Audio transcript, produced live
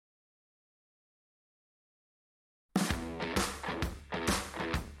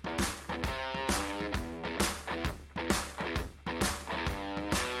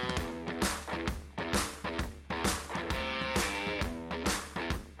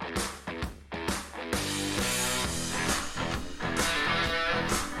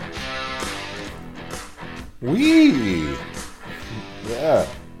Wee! Yeah.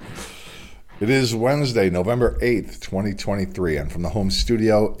 It is Wednesday, November 8th, 2023, and from the home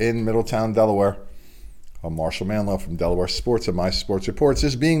studio in Middletown, Delaware, I'm Marshall Manlove from Delaware Sports and My Sports Reports,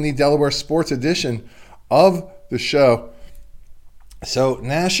 this being the Delaware Sports edition of the show. So,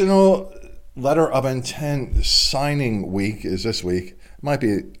 National Letter of Intent Signing Week is this week. It might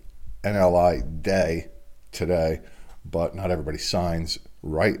be NLI Day today, but not everybody signs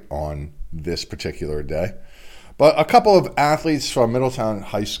right on this particular day. But a couple of athletes from Middletown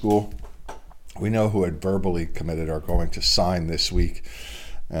High School we know who had verbally committed are going to sign this week.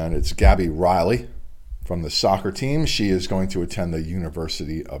 And it's Gabby Riley from the soccer team. She is going to attend the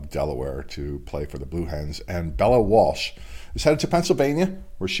University of Delaware to play for the Blue Hens. And Bella Walsh is headed to Pennsylvania,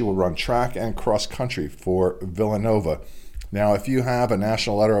 where she will run track and cross country for Villanova. Now, if you have a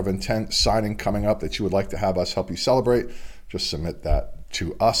National Letter of Intent signing coming up that you would like to have us help you celebrate, just submit that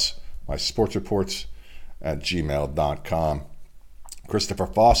to us, mysportsreports@gmail.com. Christopher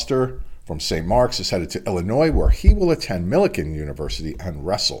Foster from St. Mark's is headed to Illinois, where he will attend Millikan University and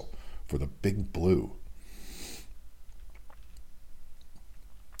wrestle for the Big Blue.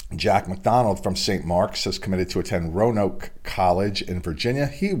 Jack McDonald from St. Mark's has committed to attend Roanoke College in Virginia.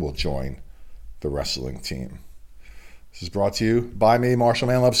 He will join the wrestling team. This is brought to you by me, Marshall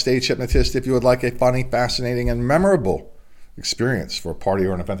Manlove, stage hypnotist. If you would like a funny, fascinating, and memorable experience for a party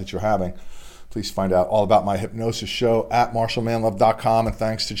or an event that you're having, please find out all about my hypnosis show at marshallmanlove.com. And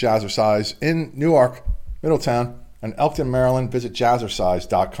thanks to Jazzercise in Newark, Middletown, and Elkton, Maryland, visit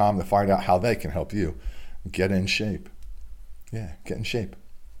jazzercise.com to find out how they can help you get in shape. Yeah, get in shape.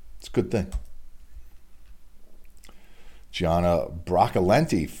 It's a good thing. Gianna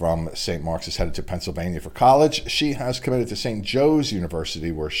Broccolenti from St. Mark's is headed to Pennsylvania for college. She has committed to St. Joe's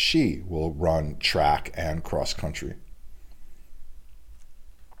University, where she will run track and cross country.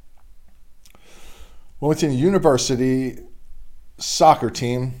 Wilmington University soccer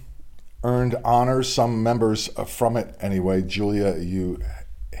team earned honors, some members from it anyway. Julia U.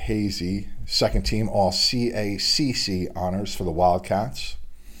 Hazy, second team all CACC honors for the Wildcats.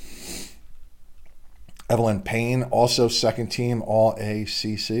 Evelyn Payne, also second team all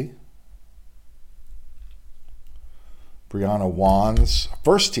ACC. Brianna Wands,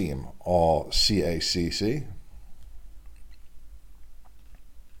 first team all CACC.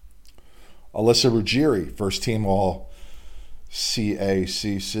 Alyssa Ruggieri, first team all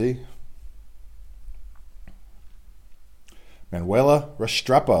CACC. Manuela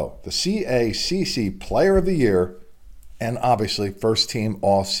Restrepo, the CACC Player of the Year, and obviously first team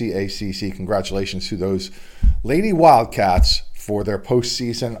all CACC. Congratulations to those Lady Wildcats for their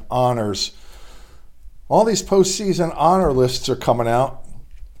postseason honors. All these postseason honor lists are coming out,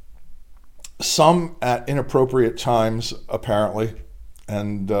 some at inappropriate times, apparently.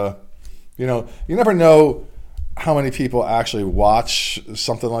 And, you never know how many people actually watch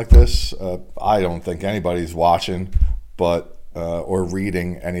something like this. I don't think anybody's watching or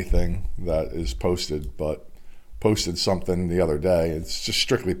reading anything that is posted, but posted something the other day. It's just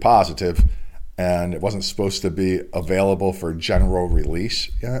strictly positive, and it wasn't supposed to be available for general release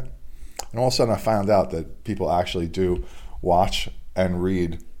yet. And all of a sudden I found out that people actually do watch and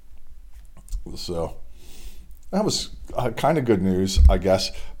read. So that was kind of good news, I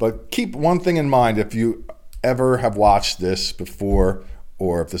guess. But keep one thing in mind: if you ever have watched this before,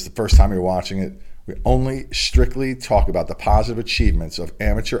 or if this is the first time you're watching it, we only strictly talk about the positive achievements of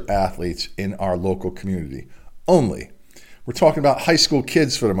amateur athletes in our local community. Only. We're talking about high school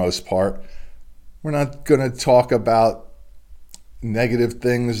kids for the most part. We're not going to talk about negative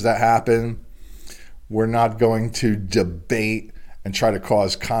things that happen. We're not going to debate and try to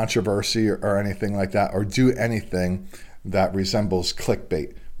cause controversy or anything like that, or do anything that resembles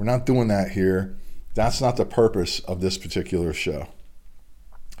clickbait. We're not doing that here. That's not the purpose of this particular show.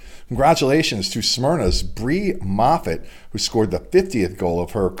 Congratulations to Smyrna's Bree Moffitt, who scored the 50th goal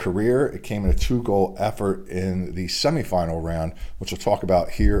of her career. It came in a 2-goal effort in the semifinal round, which we'll talk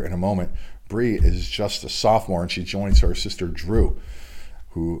about here in a moment. Bree is just a sophomore, and she joins her sister Drew,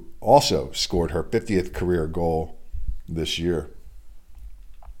 who also scored her 50th career goal this year.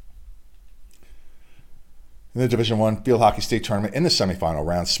 In the Division I Field Hockey State Tournament in the semifinal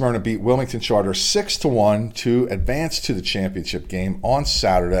round, Smyrna beat Wilmington Charter 6-1 to advance to the championship game on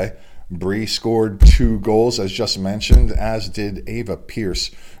Saturday. Bree scored 2 goals, as just mentioned, as did Ava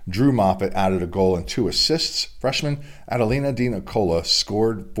Pierce. Drew Moffitt added a goal and 2 assists. Freshman Adelina Di Nicola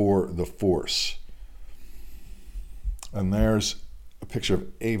scored for the Force. And there's a picture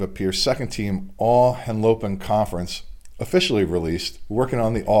of Ava Pierce, second team All-Henlopen Conference, officially released, working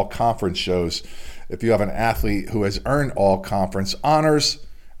on the all-conference shows. If you have an athlete who has earned all-conference honors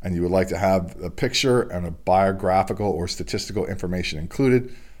and you would like to have a picture and a biographical or statistical information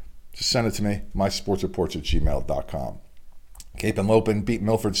included, just send it to me, mysportsreports@gmail.com. Cape and Lopin beat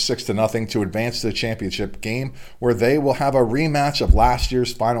Milford 6-0 to advance to the championship game, where they will have a rematch of last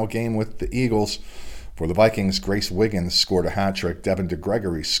year's final game with the Eagles. For the Vikings, Grace Wiggins scored a hat trick, Devin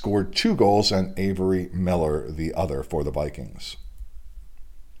DeGregory scored 2 goals, and Avery Miller the other for the Vikings.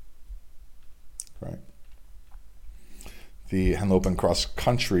 Right. The Henlopen Cross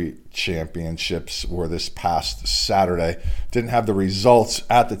Country Championships were this past Saturday. Didn't have the results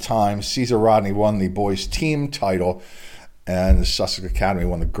at the time. Caesar Rodney won the boys' team title, and the Sussex Academy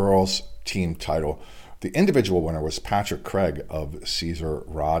won the girls' team title. The individual winner was Patrick Craig of Caesar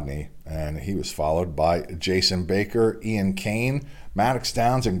Rodney, and he was followed by Jason Baker, Ian Kane, Maddox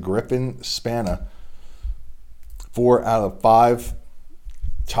Downs, and Griffin Spana. 4 out of 5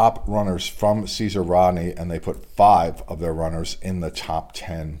 top runners from Caesar Rodney, and they put 5 of their runners in the top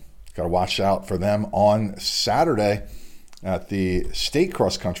 10. Got to watch out for them on Saturday at the State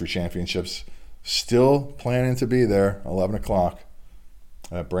Cross Country Championships. Still planning to be there, 11 o'clock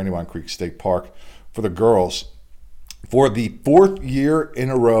at Brandywine Creek State Park. For the girls, for the 4th year in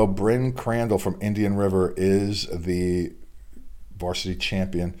a row, Bryn Crandall from Indian River is the varsity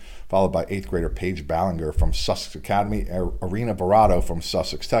champion, followed by 8th grader Paige Ballinger from Sussex Academy, Arena Barato from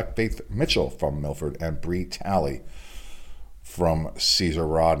Sussex Tech, Faith Mitchell from Milford, and Bree Talley from Caesar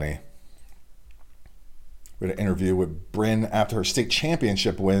Rodney. We had an interview with Bryn after her state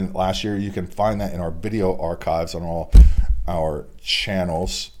championship win last year. You can find that in our video archives on all our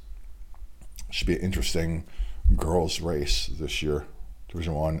channels. Should be an interesting girls race this year,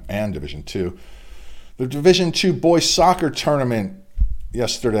 Division I and Division II. The Division II boys soccer tournament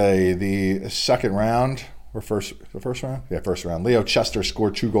yesterday, the second round, or first round? Yeah, first round. Leo Chester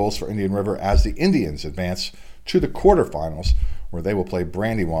scored 2 goals for Indian River as the Indians advance to the quarterfinals, where they will play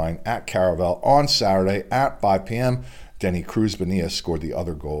Brandywine at Caravel on Saturday at 5 p.m. Denny Cruz Bonilla scored the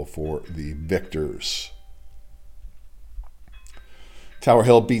other goal for the victors. Tower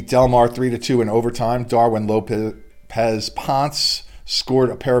Hill beat Delmar 3-2 in overtime. Darwin Lopez Ponce scored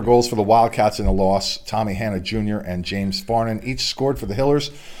a pair of goals for the Wildcats in a loss. Tommy Hanna Jr. and James Farnan each scored for the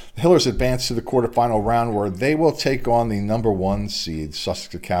Hillers. The Hillers advanced to the quarterfinal round, where they will take on the number 1 seed,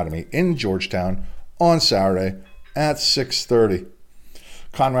 Sussex Academy, in Georgetown on Saturday at 6:30.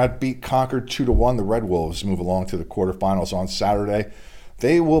 Conrad beat Concord 2-1. The Red Wolves move along to the quarterfinals on Saturday.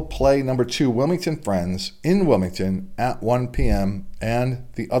 They will play number 2 Wilmington Friends in Wilmington at 1 p.m. And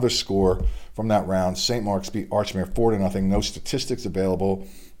the other score from that round, St. Mark's beat Archmere 4-0. No statistics available.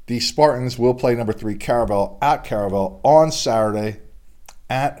 The Spartans will play number 3 Caravel at Caravel on Saturday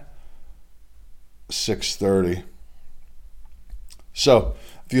at 6:30. So,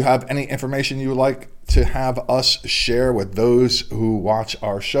 if you have any information you would like to have us share with those who watch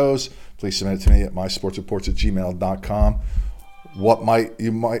our shows, please submit it to me at mysportsreports@gmail.com. What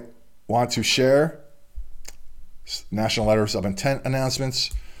you might want to share: national letters of intent announcements,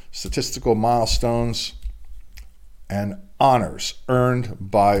 statistical milestones, and honors earned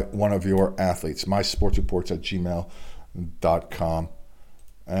by one of your athletes. mysportsreports@gmail.com.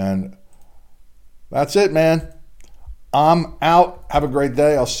 And that's it, man. I'm out. Have a great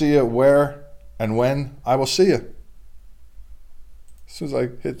day. I'll see you where and when I will see you. As soon as I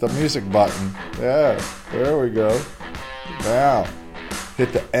hit the music button. Yeah, there we go. Now,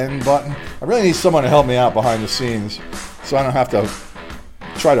 hit the end button. I really need someone to help me out behind the scenes so I don't have to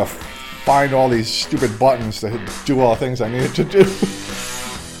try to find all these stupid buttons to do all the things I needed to do.